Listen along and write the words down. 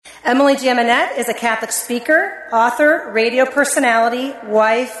Emily Jaminet is a Catholic speaker, author, radio personality,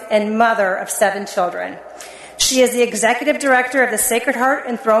 wife, and mother of 7 children. She is the executive director of the Sacred Heart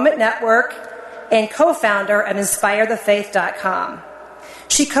Enthronement Network and co-founder of InspireTheFaith.com.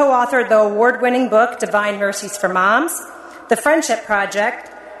 She co-authored the award-winning book, Divine Mercies for Moms, The Friendship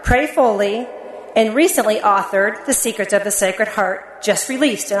Project, Pray Fully, and recently authored The Secrets of the Sacred Heart, just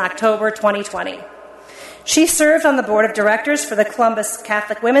released in October 2020. She served on the board of directors for the Columbus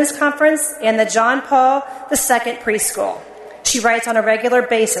Catholic Women's Conference and the John Paul II Preschool. She writes on a regular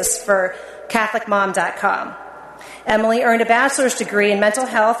basis for CatholicMom.com. Emily earned a bachelor's degree in mental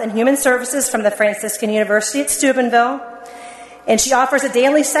health and human services from the Franciscan University at Steubenville, and she offers a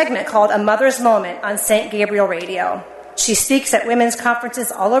daily segment called A Mother's Moment on St. Gabriel Radio. She speaks at women's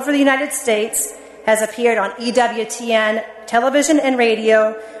conferences all over the United States, has appeared on EWTN television and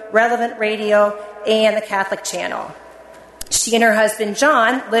radio, Relevant Radio, and the Catholic Channel. She and her husband,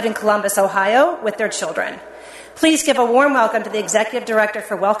 John, live in Columbus, Ohio, with their children. Please give a warm welcome to the Executive Director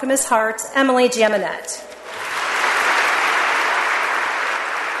for Welcome His Hearts, Emily Jaminet.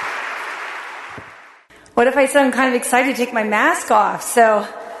 What if I said I'm kind of excited to take my mask off? So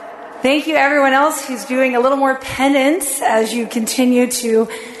thank you everyone else who's doing a little more penance as you continue to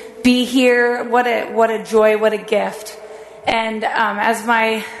be here. What a joy, what a gift. And as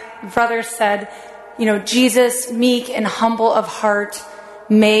my brother said, Jesus, meek and humble of heart,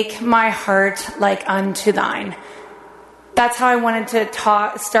 make my heart like unto thine. That's how I wanted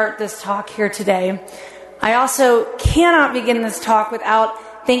to start this talk here today. I also cannot begin this talk without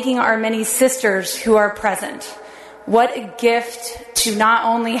thanking our many sisters who are present. What a gift to not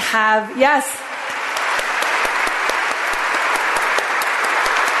only have,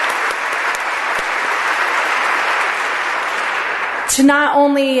 to not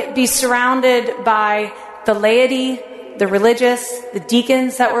only be surrounded by the laity, the religious, the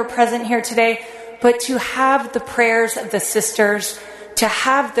deacons that were present here today, but to have the prayers of the sisters, to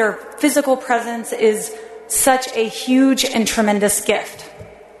have their physical presence is such a huge and tremendous gift.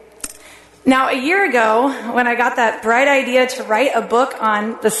 Now, a year ago, when I got that bright idea to write a book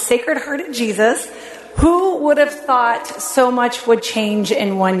on the Sacred Heart of Jesus, who would have thought so much would change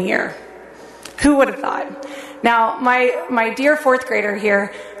in 1 year? Who would have thought? Now, my dear 4th grader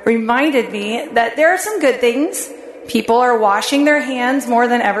here reminded me that there are some good things. People are washing their hands more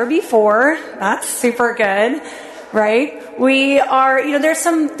than ever before. That's super good, right? We are, there's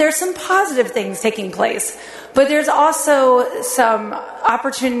some positive things taking place. But there's also some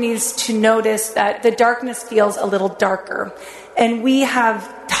opportunities to notice that the darkness feels a little darker. And we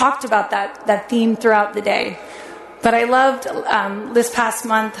have talked about that theme throughout the day. But I loved this past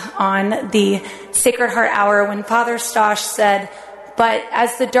month on the Sacred Heart Hour when Father Stosh said, but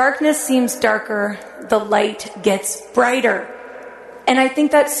as the darkness seems darker, the light gets brighter. And I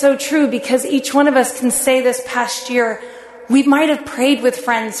think that's so true because each one of us can say this past year, we might have prayed with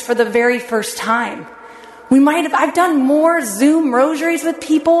friends for the very first time. I've done more Zoom rosaries with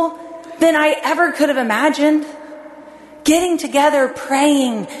people than I ever could have imagined. Getting together,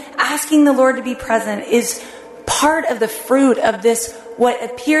 praying, asking the Lord to be present is part of the fruit of this, what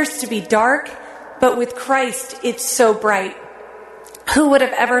appears to be dark, but with Christ, it's so bright. Who would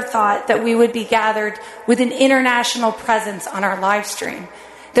have ever thought that we would be gathered with an international presence on our live stream?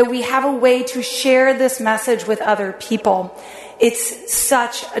 That we have a way to share this message with other people. It's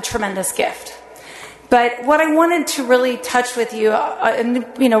such a tremendous gift. But what I wanted to really touch with you,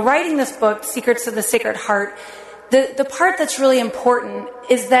 writing this book, Secrets of the Sacred Heart, the part that's really important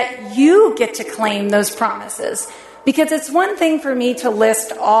is that you get to claim those promises. Because it's one thing for me to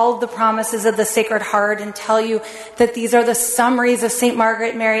list all the promises of the Sacred Heart and tell you that these are the summaries of St.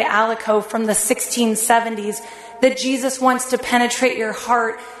 Margaret Mary Alacoque from the 1670s, that Jesus wants to penetrate your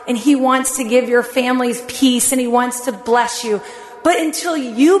heart and he wants to give your families peace and he wants to bless you. But until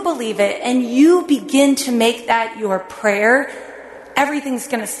you believe it and you begin to make that your prayer, everything's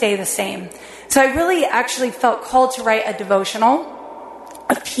going to stay the same. So I really actually felt called to write a devotional,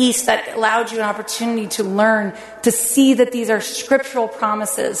 a piece that allowed you an opportunity to learn, to see that these are scriptural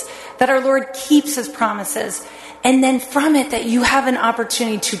promises, that our Lord keeps his promises, and then from it that you have an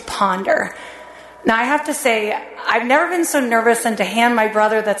opportunity to ponder. Now I have to say, I've never been so nervous than to hand my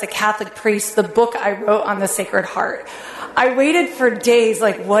brother that's a Catholic priest the book I wrote on the Sacred Heart. I waited for days,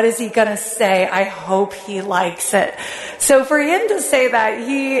 what is he going to say? I hope he likes it. So for him to say that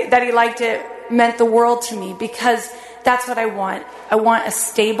he liked it meant the world to me because that's what I want. I want a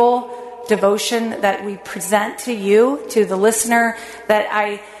stable devotion that we present to you, to the listener, that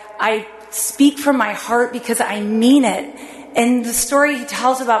I speak from my heart because I mean it. And the story he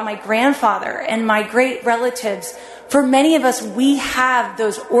tells about my grandfather and my great relatives for many of us, we have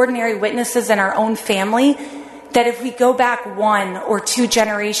those ordinary witnesses in our own family that if we go back 1 or 2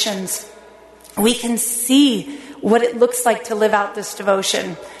 generations, we can see what it looks like to live out this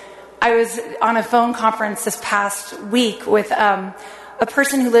devotion. I was on a phone conference this past week with a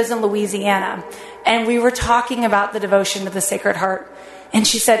person who lives in Louisiana, and we were talking about the devotion to the Sacred Heart. And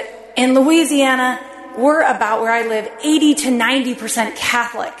she said, in Louisiana, we're about where I live, 80 to 90%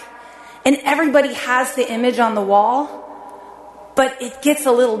 Catholic. And everybody has the image on the wall, but it gets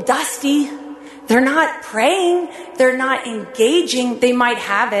a little dusty. They're not praying. They're not engaging. They might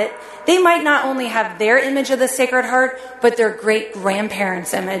have it. They might not only have their image of the Sacred Heart, but their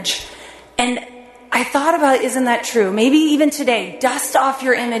great-grandparents' image. And I thought about, isn't that true? Maybe even today, dust off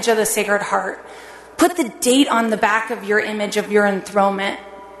your image of the Sacred Heart. Put the date on the back of your image of your enthronement.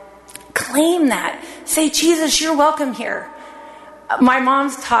 Claim that. Say, Jesus, you're welcome here. My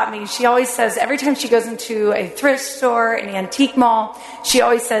mom's taught me, she always says, every time she goes into a thrift store, an antique mall, she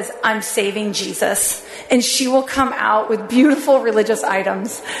always says, I'm saving Jesus. And she will come out with beautiful religious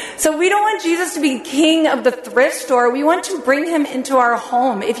items. So we don't want Jesus to be king of the thrift store. We want to bring him into our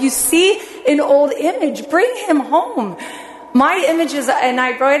home. If you see an old image, bring him home. My images, and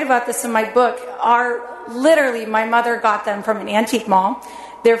I write about this in my book, are literally, my mother got them from an antique mall.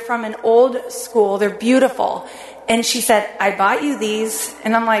 They're from an old school. They're beautiful. And she said, I bought you these.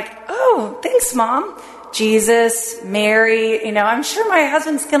 And I'm like, oh, thanks, Mom. Jesus, Mary, I'm sure my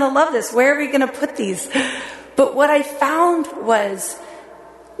husband's going to love this. Where are we going to put these? But what I found was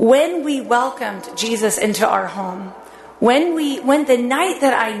when we welcomed Jesus into our home, when the night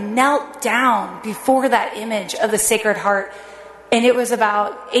that I knelt down before that image of the Sacred Heart, and it was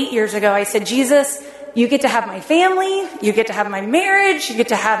about 8 years ago, I said, Jesus, you get to have my family, you get to have my marriage, you get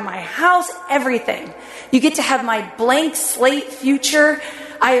to have my house, everything. You get to have my blank slate future.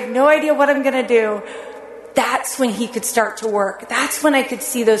 I have no idea what I'm going to do. That's when he could start to work. That's when I could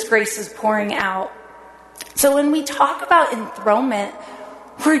see those graces pouring out. So when we talk about enthronement,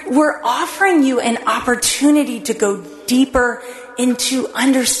 we're offering you an opportunity to go deeper into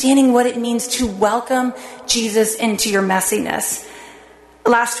understanding what it means to welcome Jesus into your messiness.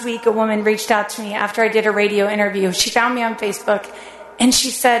 Last week, a woman reached out to me after I did a radio interview. She found me on Facebook, and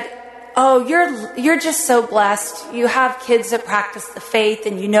she said, oh, you're just so blessed. You have kids that practice the faith,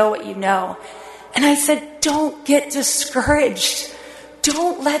 and you know what you know. And I said, don't get discouraged.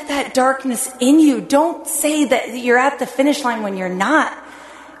 Don't let that darkness in you. Don't say that you're at the finish line when you're not.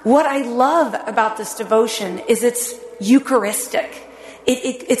 What I love about this devotion is it's Eucharistic.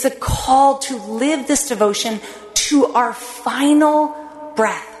 It's a call to live this devotion to our final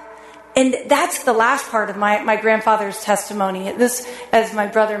breath. And that's the last part of my grandfather's testimony. This, as my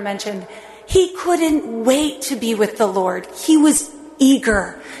brother mentioned, he couldn't wait to be with the Lord. He was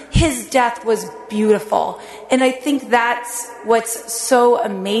eager. His death was beautiful. And I think that's what's so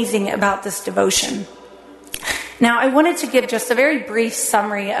amazing about this devotion. Now, I wanted to give just a very brief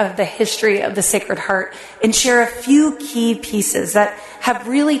summary of the history of the Sacred Heart and share a few key pieces that have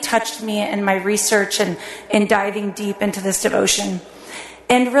really touched me in my research and in diving deep into this devotion.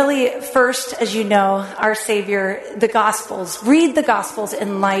 And really, first, as you know, our Savior, the Gospels, read the Gospels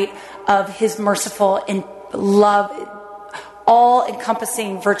in light of his merciful and love,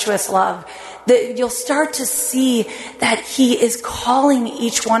 all-encompassing, virtuous love. You'll start to see that he is calling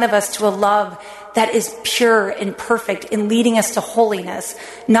each one of us to a love that is pure and perfect and leading us to holiness,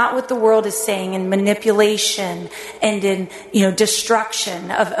 not what the world is saying in manipulation and in,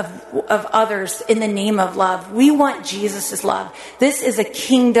 destruction of others in the name of love. We want Jesus' love. This is a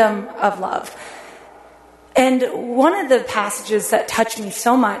kingdom of love. And one of the passages that touched me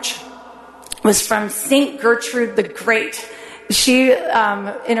so much was from St. Gertrude the Great. She, in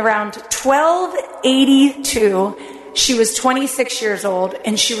around 1282, she was 26 years old,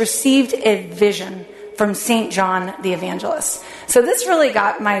 and she received a vision from St. John the Evangelist. So this really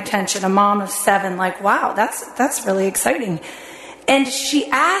got my attention, a mom of 7, like, wow, that's really exciting. And she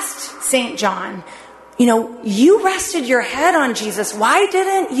asked St. John, you rested your head on Jesus. Why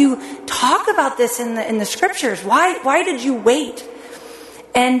didn't you talk about this in the scriptures? Why did you wait?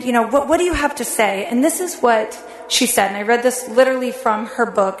 And, what do you have to say? And this is what she said, and I read this literally from her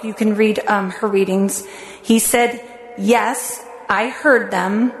book. You can read her readings. He said, yes, I heard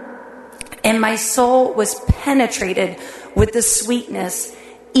them, and my soul was penetrated with the sweetness,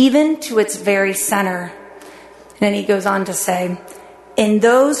 even to its very center. And then he goes on to say, in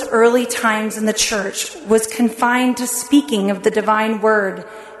those early times in the church was confined to speaking of the divine word,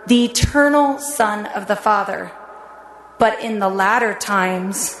 the eternal Son of the Father. But in the latter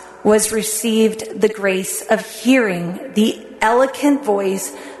times was received the grace of hearing the eloquent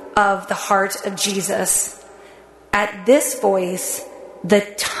voice of the heart of Jesus. At this voice, the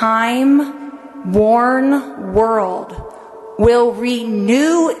time-worn world will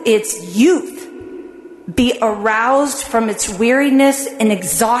renew its youth, be aroused from its weariness and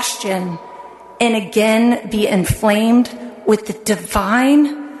exhaustion, and again be inflamed with the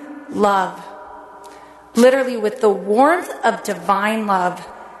divine love. Literally, with the warmth of divine love.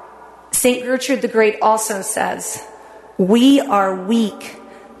 St. Gertrude the Great also says, "We are weak,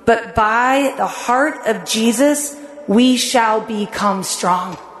 but by the heart of Jesus, we shall become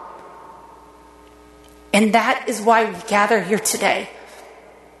strong." And that is why we gather here today.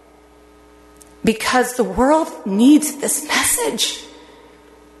 Because the world needs this message.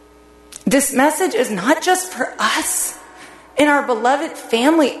 This message is not just for us and our beloved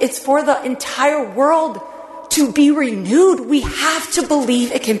family. It's for the entire world to be renewed. We have to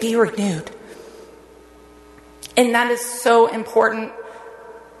believe it can be renewed. And that is so important.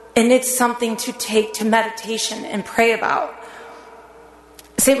 And it's something to take to meditation and pray about.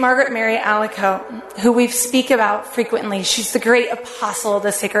 St. Margaret Mary Alacoque, who we speak about frequently, she's the great apostle of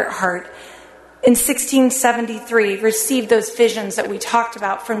the Sacred Heart. In 1673, received those visions that we talked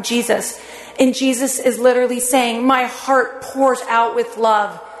about from Jesus. And Jesus is literally saying, "My heart pours out with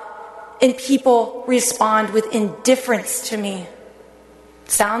love." And people respond with indifference to me.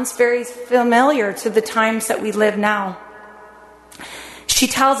 Sounds very familiar to the times that we live now. She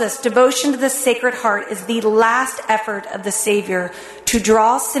tells us devotion to the Sacred Heart is the last effort of the Savior to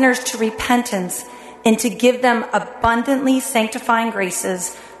draw sinners to repentance and to give them abundantly sanctifying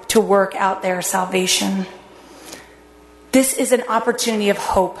graces to work out their salvation. This is an opportunity of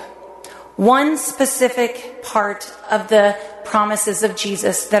hope. One specific part of the promises of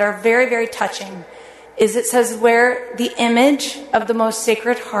Jesus that are very, very touching is it says where the image of the most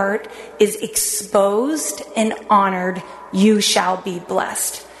Sacred Heart is exposed and honored, you shall be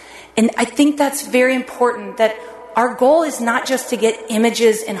blessed. And I think that's very important, that our goal is not just to get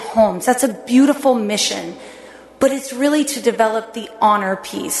images in homes. That's a beautiful mission. But it's really to develop the honor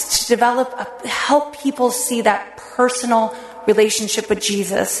piece, to help people see that personal relationship with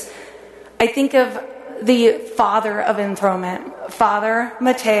Jesus. I think of the father of enthronement, Father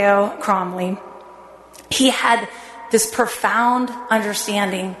Matteo Cromly. He had this profound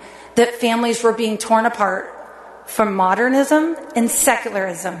understanding that families were being torn apart from modernism and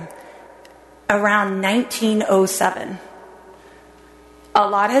secularism around 1907. A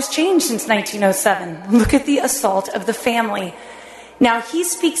lot has changed since 1907. Look at the assault of the family. Now, he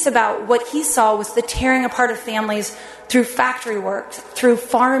speaks about what he saw was the tearing apart of families through factory work, through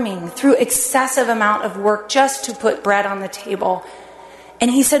farming, through excessive amount of work just to put bread on the table.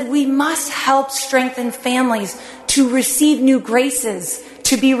 And he said, we must help strengthen families to receive new graces,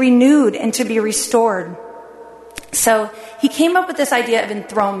 to be renewed and to be restored. So he came up with this idea of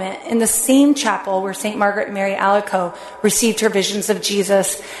enthronement in the same chapel where St. Margaret Mary Alacoque received her visions of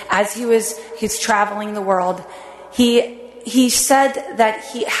Jesus as he's traveling the world. He said that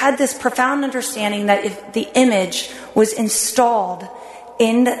he had this profound understanding that if the image was installed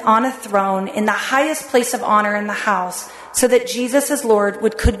on a throne in the highest place of honor in the house, so that Jesus as Lord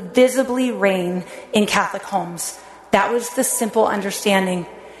could visibly reign in Catholic homes. That was the simple understanding.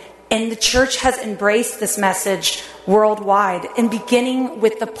 And the church has embraced this message worldwide, and beginning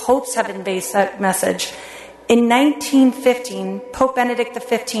with the popes have embraced that message. In 1915, Pope Benedict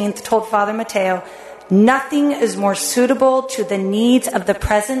XV told Father Matteo, "Nothing is more suitable to the needs of the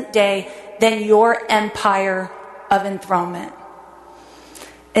present day than your empire of enthronement."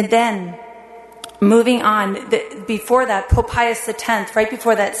 And then, moving on, before that, Pope Pius X, right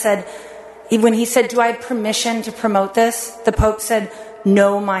before that, said, when he said, "Do I have permission to promote this?" the Pope said,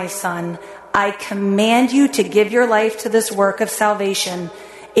 "No, my son. I command you to give your life to this work of salvation.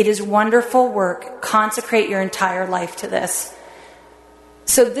 It is wonderful work. Consecrate your entire life to this."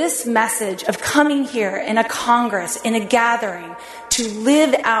 So this message of coming here in a congress, in a gathering, to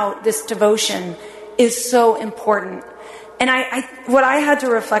live out this devotion is so important. And what I had to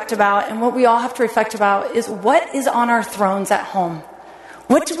reflect about, and what we all have to reflect about, is what is on our thrones at home?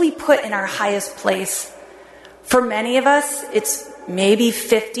 What do we put in our highest place? For many of us, it's maybe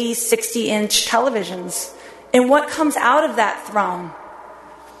 50, 60-inch televisions. And what comes out of that throne?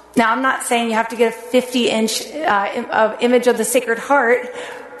 Now, I'm not saying you have to get a 50-inch image of the Sacred Heart,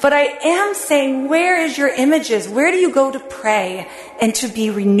 but I am saying, where is your images? Where do you go to pray and to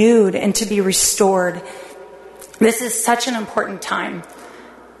be renewed and to be restored? This is such an important time.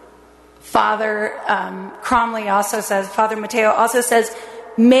 Father Cromly also says, Father Matteo also says,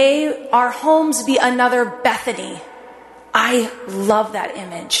 may our homes be another Bethany. I love that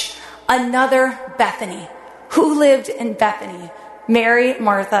image. Another Bethany. Who lived in Bethany? Mary,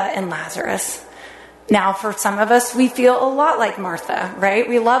 Martha, and Lazarus. Now, for some of us, we feel a lot like Martha, right?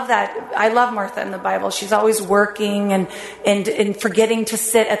 We love that. I love Martha in the Bible. She's always working and forgetting to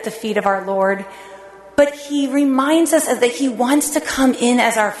sit at the feet of our Lord. But he reminds us that he wants to come in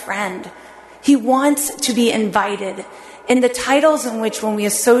as our friend. He wants to be invited. And the titles in which, when we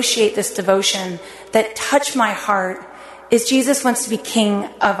associate this devotion, that touch my heart, is Jesus wants to be king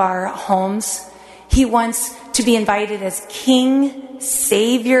of our homes. He wants to be invited as king,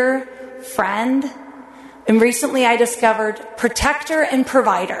 savior, friend. And recently I discovered protector and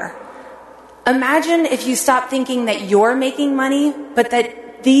provider. Imagine if you stop thinking that you're making money, but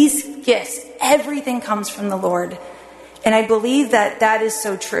that these gifts, everything comes from the Lord. And I believe that that is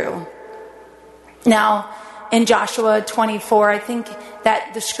so true. Now, in Joshua 24, I think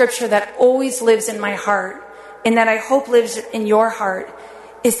that the scripture that always lives in my heart, and that I hope lives in your heart,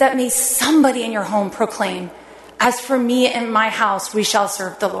 is that may somebody in your home proclaim, "As for me and my house, we shall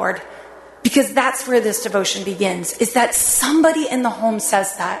serve the Lord." Because that's where this devotion begins, is that somebody in the home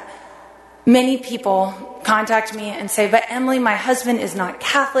says that. Many people contact me and say, "But Emily, my husband is not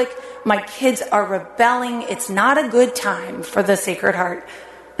Catholic. My kids are rebelling. It's not a good time for the Sacred Heart."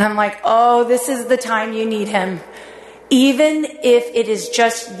 And I'm like, oh, this is the time you need him. Even if it is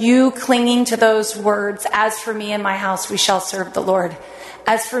just you clinging to those words, "As for me and my house, we shall serve the Lord."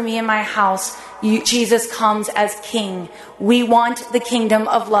 As for me and my house, Jesus comes as king. We want the kingdom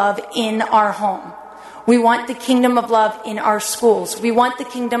of love in our home. We want the kingdom of love in our schools. We want the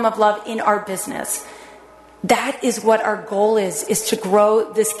kingdom of love in our business. That is what our goal is to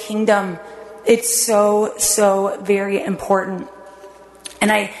grow this kingdom. It's so, so very important.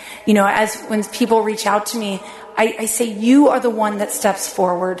 And when people reach out to me, I say, you are the one that steps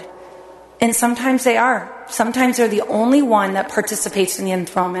forward. And sometimes they are. Sometimes they're the only one that participates in the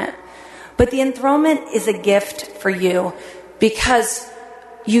enthronement. But the enthronement is a gift for you because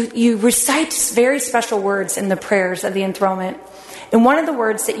you recite very special words in the prayers of the enthronement. And one of the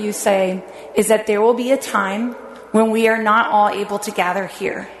words that you say is that there will be a time when we are not all able to gather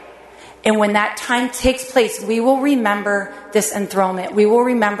here. And when that time takes place, we will remember this enthronement. We will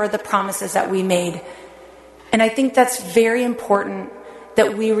remember the promises that we made. And I think that's very important,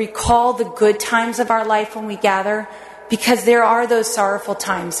 that we recall the good times of our life when we gather, because there are those sorrowful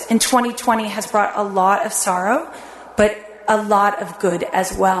times. And 2020 has brought a lot of sorrow, but a lot of good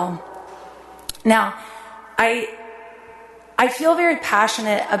as well. Now, I feel very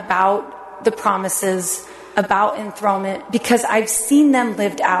passionate about the promises, about enthronement, because I've seen them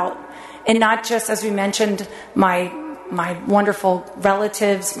lived out. And not just, as we mentioned, my wonderful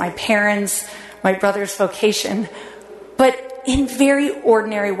relatives, my parents, my brother's vocation, but in very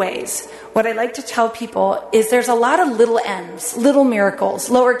ordinary ways. What I like to tell people is there's a lot of little M's, little miracles,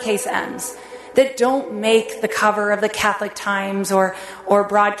 lowercase m's, that don't make the cover of the Catholic Times or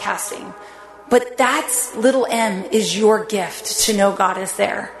broadcasting. But that's little m is your gift to know God is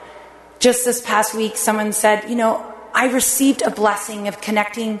there. Just this past week, someone said, I received a blessing of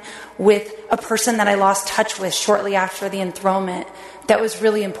connecting with a person that I lost touch with shortly after the enthronement. That was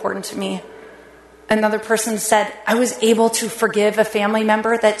really important to me. Another person said, I was able to forgive a family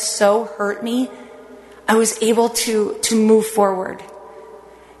member that so hurt me. I was able to move forward.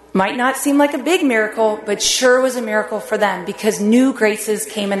 Might not seem like a big miracle, but sure was a miracle for them because new graces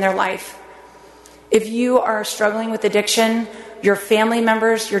came in their life. If you are struggling with addiction, your family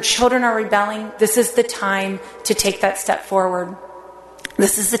members, your children are rebelling, this is the time to take that step forward.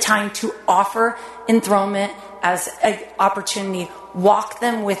 This is the time to offer enthronement as an opportunity. Walk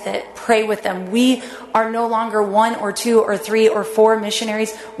them with it. Pray with them. We are no longer 1 or 2 or 3 or 4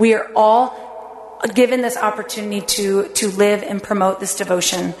 missionaries. We are all given this opportunity to live and promote this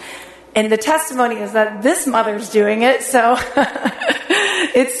devotion. And the testimony is that this mother's doing it. So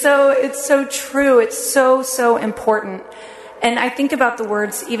it's so true. It's so important. And I think about the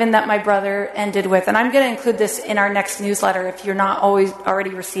words even that my brother ended with, and I'm going to include this in our next newsletter if you're not already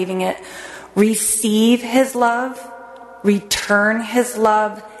receiving it. Receive his love, return his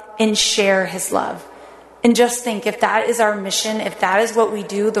love, and share his love. And just think, if that is our mission, if that is what we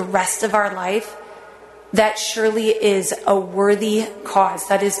do the rest of our life, that surely is a worthy cause.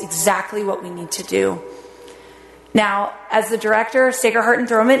 That is exactly what we need to do. Now, as the director of Sacred Heart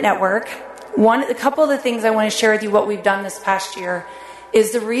Enthronement Network, a couple of the things I want to share with you what we've done this past year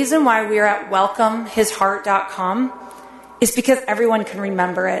is the reason why we are at welcomehisheart.com is because everyone can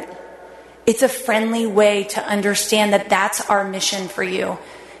remember it. It's a friendly way to understand that that's our mission for you,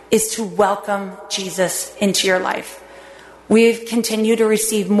 is to welcome Jesus into your life. We've continued to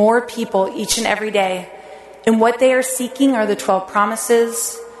receive more people each and every day. And what they are seeking are the 12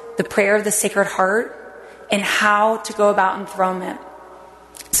 promises, the prayer of the Sacred Heart, and how to go about enthronement.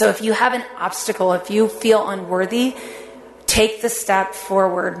 So if you have an obstacle, if you feel unworthy, take the step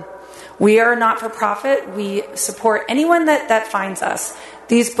forward. We are not for profit. We support anyone that finds us.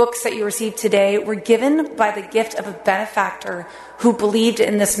 These books that you received today were given by the gift of a benefactor who believed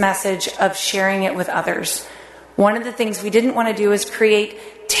in this message of sharing it with others. One of the things we didn't want to do is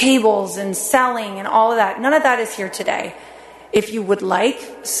create tables and selling and all of that. None of that is here today. If you would like,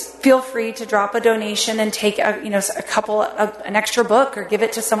 feel free to drop a donation and take an extra book or give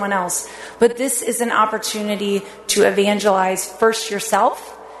it to someone else. But this is an opportunity to evangelize first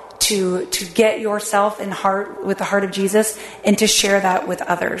yourself, to get yourself in heart with the heart of Jesus, and to share that with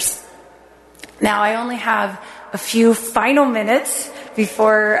others. Now, I only have a few final minutes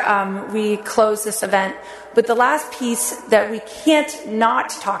before we close this event. But the last piece that we can't not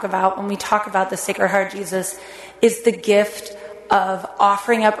talk about when we talk about the Sacred Heart of Jesus is the gift of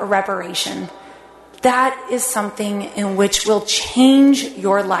offering up a reparation. That is something in which will change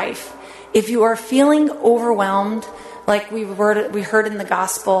your life. If you are feeling overwhelmed, like we heard in the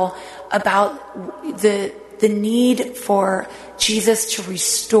gospel about the need for Jesus to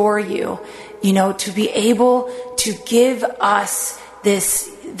restore you, to be able to give us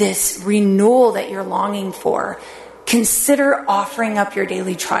this renewal that you're longing for, consider offering up your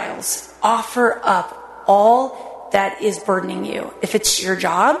daily trials. Offer up all that is burdening you. If it's your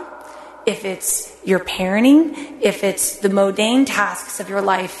job, if it's your parenting, if it's the mundane tasks of your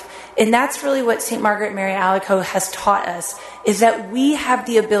life. And that's really what St. Margaret Mary Alacoque has taught us, is that we have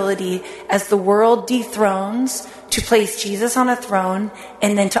the ability, as the world dethrones, to place Jesus on a throne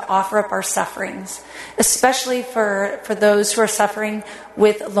and then to offer up our sufferings, especially for those who are suffering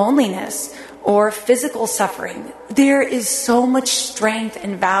with loneliness or physical suffering. There is so much strength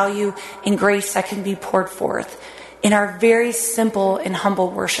and value and grace that can be poured forth in our very simple and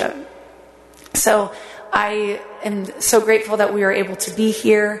humble worship. So I am so grateful that we are able to be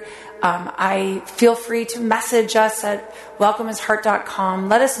here. I feel free to message us at welcomeisheart.com.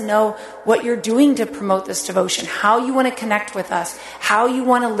 Let us know what you're doing to promote this devotion, how you want to connect with us, how you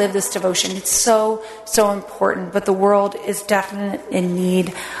want to live this devotion. It's so, so important. But the world is definitely in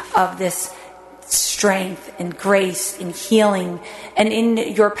need of this strength and grace and healing. And in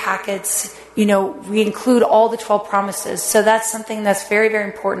your packets, we include all the 12 promises. So that's something that's very, very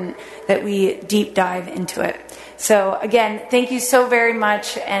important that we deep dive into it. So again, thank you so very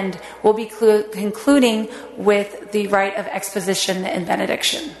much. And we'll be concluding with the rite of exposition and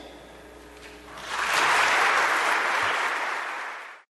benediction.